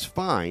 and he was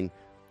fined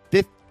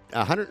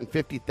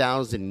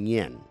 150,000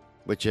 yen,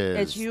 which is...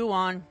 It's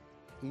yuan.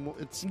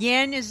 It's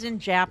Yen is in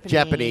Japanese.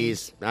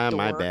 Japanese. My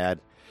Dork. bad.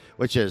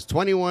 which is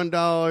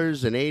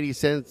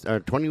 $21.80 or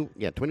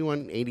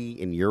 21.80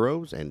 in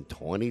euros and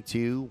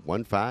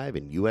 22.15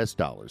 in US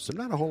dollars. So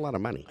not a whole lot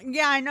of money.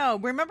 Yeah, I know.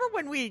 Remember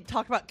when we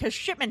talked about, because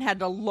Shipman had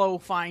the low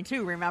fine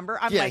too, remember?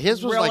 I'm Yeah, like,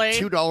 his was really? like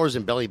 $2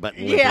 in belly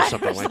button limp Yeah, or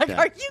something I was like like, that.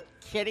 are you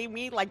kidding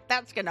me? Like,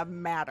 that's going to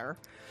matter.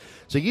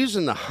 So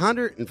using the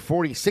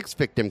 146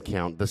 victim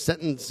count, the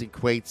sentence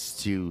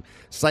equates to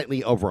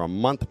slightly over a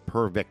month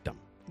per victim.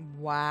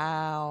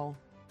 Wow.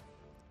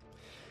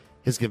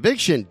 His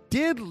conviction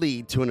did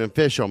lead to an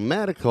official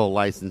medical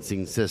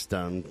licensing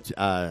system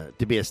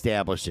to be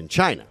established in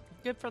China.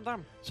 Good for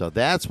them. So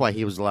that's why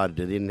he was allowed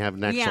to didn't have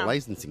an actual Yeah.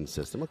 licensing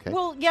system. Okay.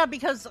 Well, yeah,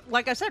 because,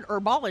 like I said,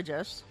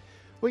 herbologists.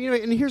 Well,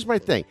 and here's my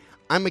thing.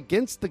 I'm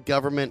against the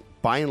government,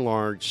 by and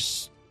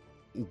large,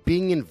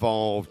 being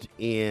involved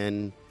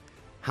in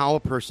how a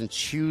person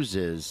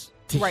chooses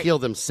to Right. heal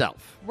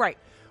themselves. Right.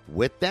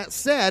 With that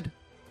said,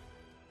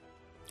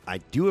 I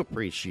do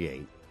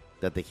appreciate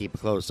that they keep a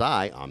close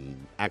eye on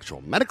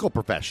actual medical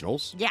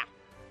professionals. Yeah.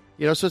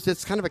 You know, so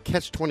it's kind of a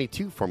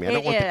catch-22 for me. I don't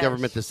It want the is.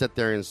 government to sit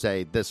there and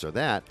say this or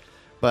that,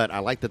 but I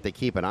like that they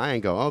keep an eye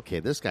and go, okay,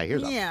 this guy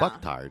here's Yeah. a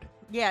fucktard.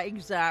 Yeah,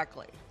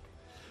 exactly.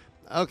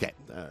 Okay.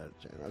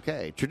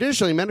 Okay.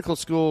 Traditionally, medical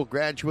school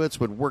graduates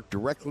would work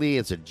directly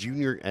as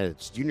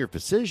junior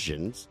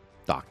physicians,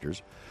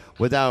 doctors,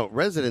 without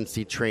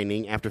residency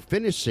training after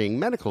finishing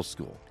medical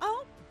school.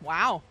 Oh,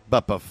 wow.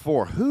 But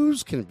before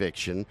whose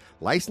conviction,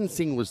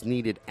 licensing was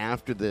needed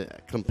after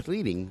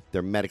completing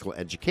their medical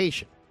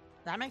education,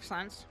 That makes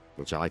sense.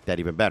 which I like that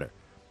even better.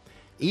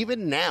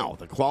 Even now,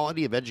 the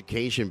quality of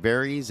education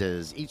varies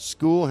as each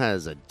school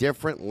has a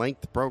different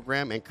length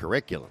program and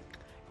curriculum.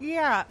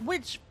 Yeah,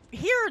 which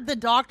here the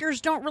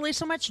doctors don't really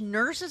so much,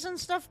 nurses and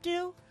stuff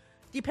do,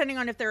 depending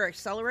on if they're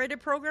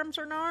accelerated programs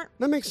or not.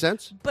 That makes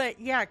sense. But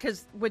yeah,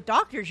 because with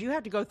doctors, you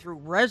have to go through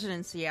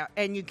residency,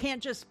 and you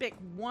can't just pick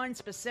one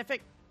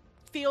specific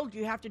field.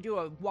 You have to do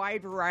a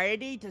wide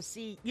variety to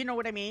see, you know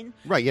what I mean?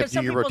 Right, you have 'Cause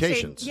to do some your people say-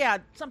 rotations. yeah,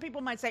 some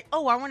people might say,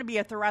 oh, I want to be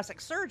a thoracic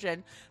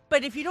surgeon.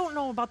 But if you don't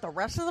know about the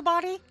rest of the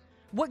body,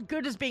 what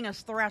good is being a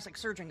thoracic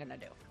surgeon going to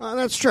do?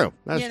 That's true.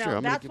 That's you know, true.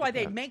 I'm gonna that's give why it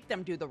they that. make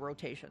them do the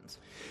rotations.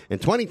 In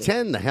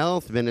 2010, the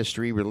health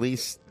ministry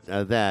released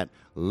that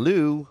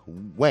Liu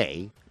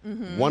Wei,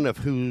 one of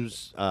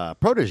whose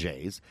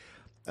proteges,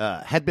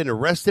 had been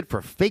arrested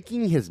for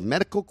faking his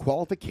medical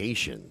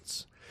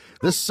qualifications.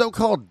 This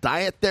so-called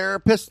diet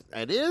therapist,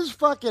 it is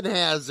fucking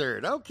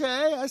hazard.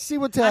 Okay, I see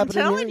what's I'm happening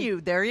telling here.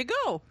 you, there you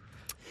go.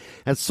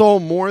 Has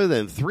sold more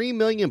than 3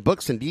 million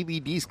books and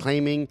DVDs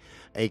claiming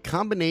a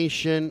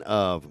combination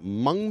of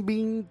mung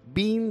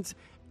beans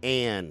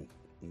and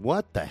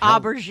what the hell?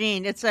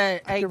 Aubergine. It's a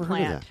I've never heard of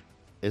eggplant.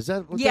 that. Is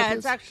that what Yeah, that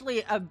it's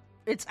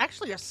is?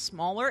 actually a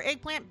smaller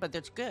eggplant, but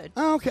it's good.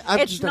 Oh, okay.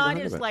 I've It's just never not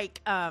heard as of it.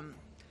 like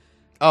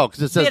Oh,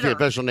 because it says the bitter.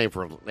 official name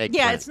for eggplant.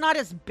 yeah, it's not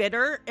as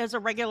bitter as a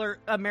regular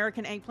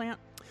American eggplant.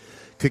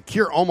 Could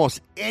cure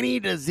almost any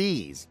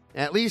disease.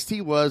 At least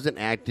he wasn't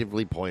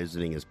actively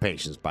poisoning his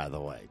patients, by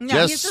the way.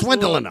 No, just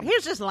swindling them. He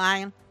was just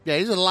lying. Yeah,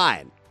 he's a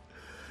lying.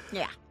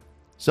 Yeah.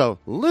 So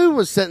Lou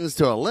was sentenced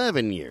to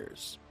 11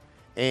 years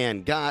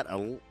and got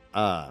and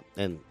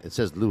it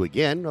says Lou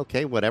again.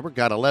 Okay, whatever.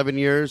 Got 11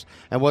 years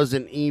and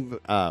wasn't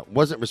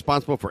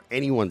responsible for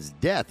anyone's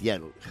death.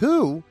 Yet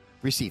who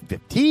received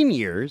 15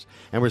 years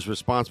and was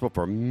responsible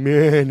for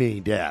many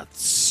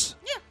deaths.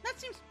 Yeah, that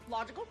seems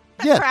logical.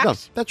 That Yeah, tracks. no,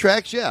 that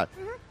tracks. Yeah,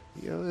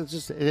 you know, it's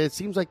just it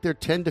seems like they're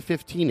 10 to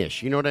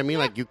 15ish. You know what I mean?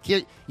 Like you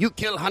kill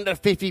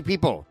 150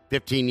 people,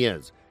 15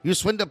 years. You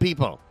swindle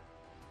people,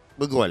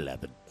 we'll go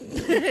 11.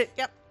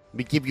 Yep.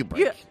 We give you a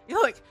break. Yeah.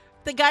 Look,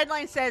 the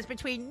guideline says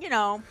between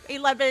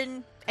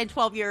 11 and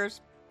 12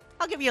 years.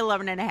 I'll give you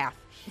 11 and a half.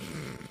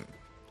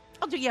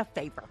 I'll do you a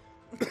favor.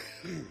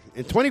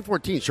 In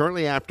 2014,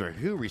 shortly after,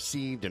 Who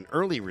received an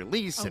early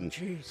release and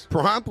jeez.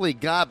 promptly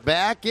got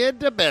back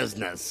into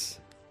business.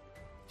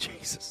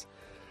 Jesus.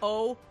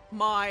 Oh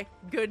my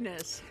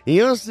goodness. He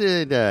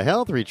hosted a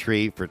health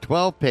retreat for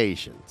 12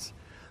 patients.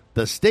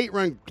 The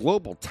state-run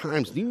Global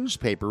Times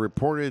newspaper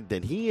reported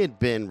that he had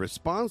been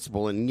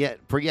responsible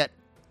for yet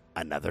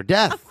another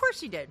death. Of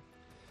course he did.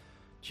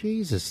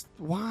 Jesus,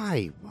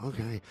 why?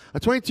 Okay. A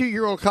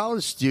 22-year-old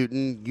college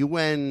student,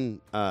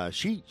 Yuan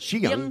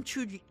Yang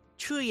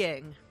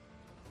Chuying.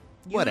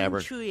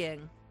 Whatever. Chuying.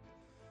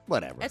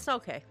 Whatever. It's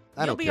okay.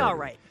 I You'll don't be care all what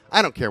her- right.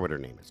 I don't care what her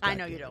name is. I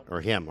know goddamn you it. don't.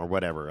 Or him or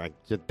whatever.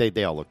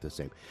 They all look the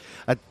same.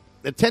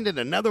 Attended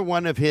another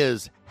one of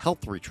his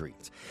health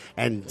retreats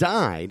and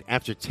died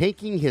after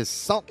taking his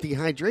salt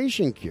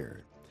dehydration cure.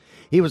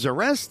 He was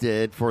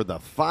arrested for the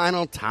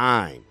final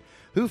time.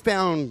 Who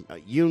found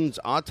Yoon's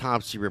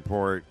autopsy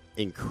report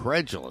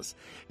incredulous,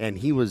 and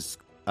he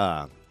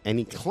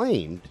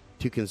claimed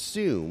to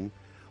consume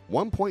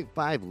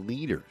 1.5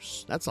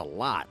 liters. That's a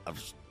lot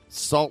of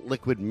salt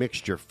liquid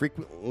mixture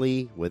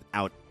frequently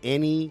without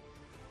any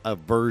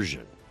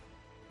aversion.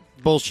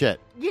 Bullshit.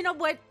 You know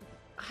what?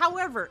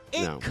 However,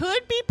 it No.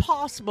 could be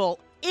possible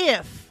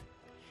if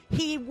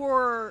he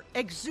were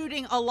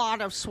exuding a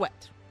lot of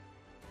sweat.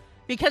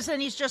 Because then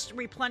he's just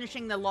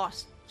replenishing the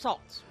lost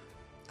salts.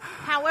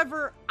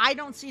 However, I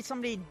don't see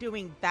somebody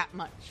doing that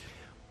much.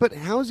 But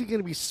how is he going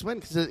to be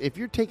sweating? Because if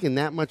you're taking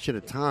that much at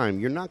a time,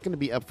 you're not going to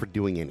be up for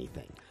doing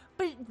anything.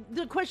 But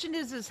the question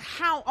is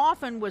how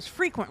often was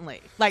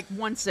frequently? Like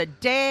once a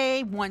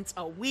day, once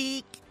a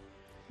week,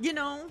 you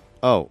know?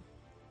 Oh,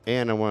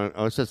 and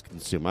it says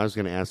consume. I was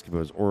going to ask if it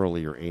was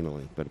orally or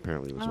anally, but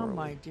apparently it was orally. Oh,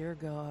 my dear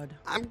God.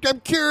 I'm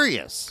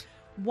curious.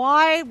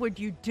 Why would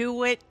you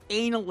do it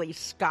anally,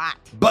 Scott?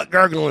 Butt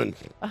gargling.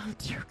 Oh,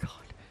 dear God.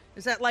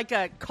 Is that like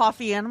a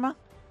coffee enema?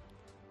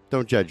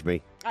 Don't judge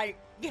me.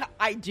 Yeah,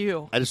 I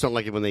do. I just don't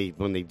like it when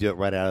they do it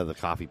right out of the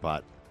coffee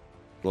pot.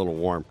 A little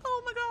warm.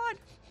 Oh, my God.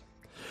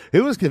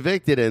 Who was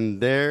convicted,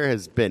 and there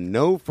has been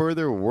no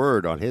further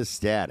word on his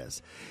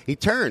status. He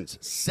turns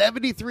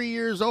 73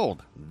 years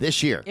old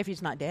this year. If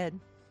he's not dead.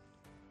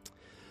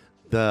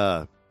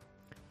 The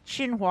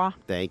Xinhua.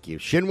 Thank you.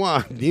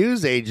 Xinhua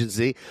News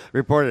Agency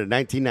reported in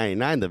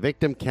 1999 the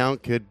victim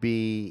count could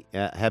be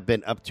have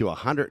been up to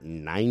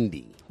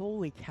 190.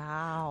 Holy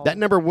cow. That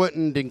number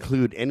wouldn't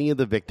include any of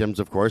the victims,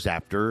 of course,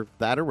 after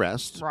that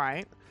arrest.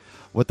 Right.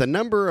 With the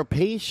number of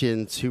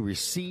patients who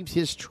received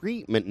his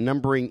treatment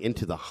numbering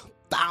into the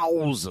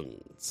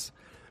thousands,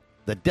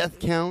 the death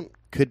count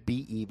could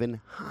be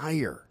even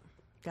higher.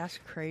 That's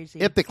crazy.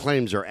 If the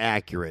claims are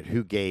accurate,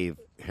 who gave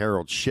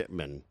Harold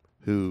Shipman,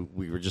 who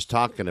we were just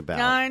talking about,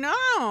 I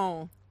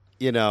know.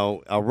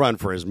 A run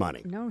for his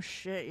money. No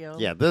shit, yo.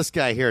 Yeah, this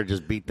guy here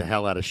just beat the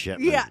hell out of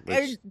Shipman. Yeah,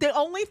 the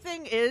only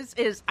thing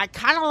is I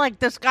kind of like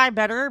this guy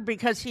better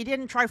because he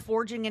didn't try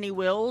forging any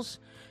wills,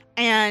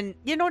 and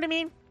you know what I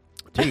mean?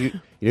 You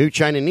know who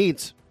China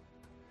needs?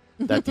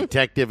 That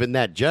detective and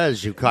that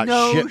judge who caught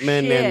No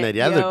Shipman shit, and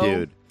the other yo.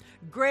 dude.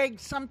 Greg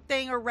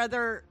something or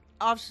rather,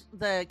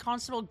 the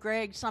constable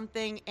Greg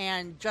something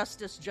and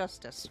Justice.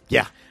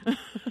 Yeah.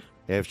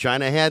 If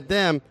China had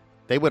them,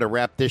 they would have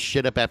wrapped this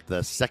shit up after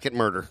the second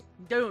murder.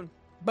 Dude,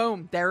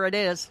 boom, there it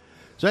is.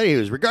 So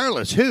anyways,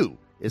 regardless, who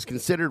is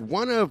considered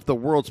one of the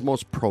world's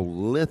most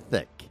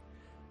prolific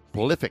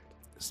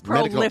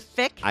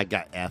I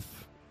got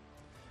F.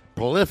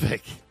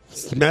 Prolific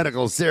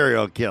medical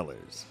serial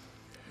killers.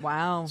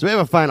 Wow. So we have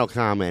a final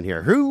comment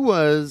here. Who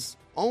was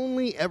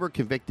only ever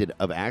convicted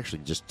of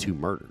actually just 2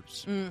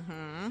 murders?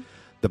 Mm-hmm.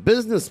 The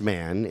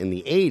businessman in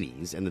the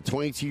 80s and the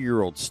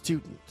 22-year-old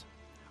student.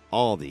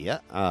 All of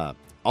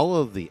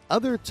the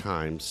other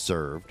time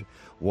served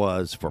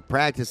was for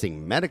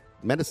practicing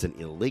medicine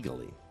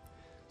illegally.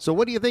 So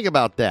what do you think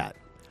about that?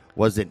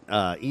 Was it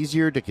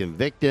easier to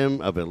convict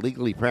him of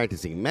illegally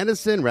practicing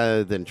medicine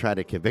rather than try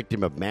to convict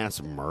him of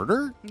mass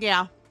murder?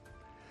 Yeah.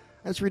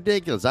 That's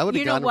ridiculous. I would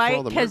have gotten him for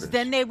all the Because murders.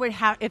 then they would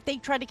have, if they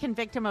tried to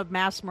convict him of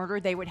mass murder,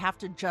 they would have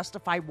to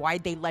justify why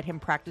they let him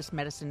practice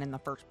medicine in the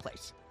first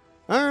place.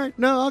 All right.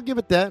 No, I'll give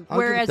it that.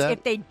 Whereas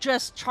if they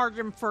just charge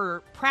him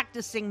for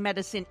practicing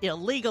medicine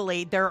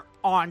illegally, they're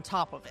on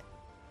top of it.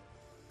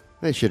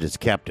 They should have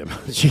kept him.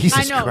 Jesus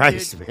I know,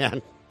 Christ, dude.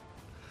 man.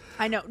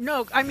 I know.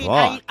 No, I mean,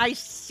 Fuck. I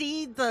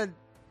see the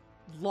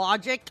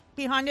logic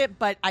behind it,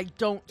 but I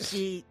don't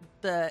see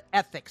the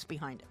ethics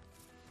behind it.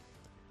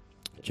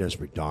 Just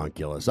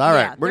ridiculous. All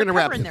right, we're gonna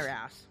wrap. their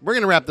ass. We're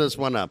gonna wrap this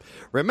one up.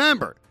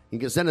 Remember, you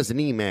can send us an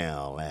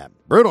email at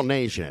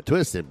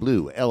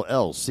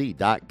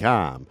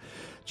brutalnation@twistedbluellc.com.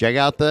 Check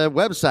out the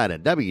website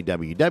at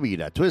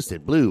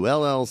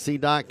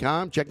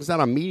www.twistedbluellc.com. Check us out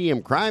on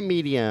Medium, Crime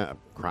Medium,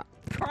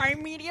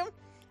 Crime medium?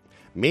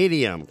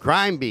 Medium,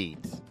 Crime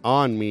Beat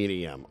on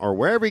Medium, or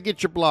wherever you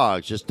get your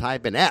blogs. Just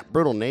type in at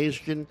Brutal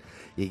Nation.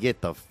 You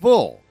get the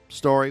full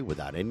story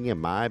without any of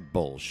my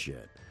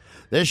bullshit.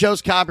 This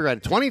show's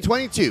copyrighted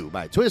 2022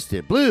 by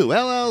Twisted Blue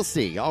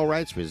LLC. All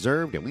rights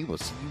reserved, and we will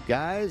see you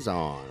guys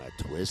on a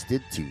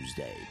Twisted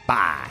Tuesday.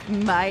 Bye.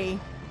 Bye.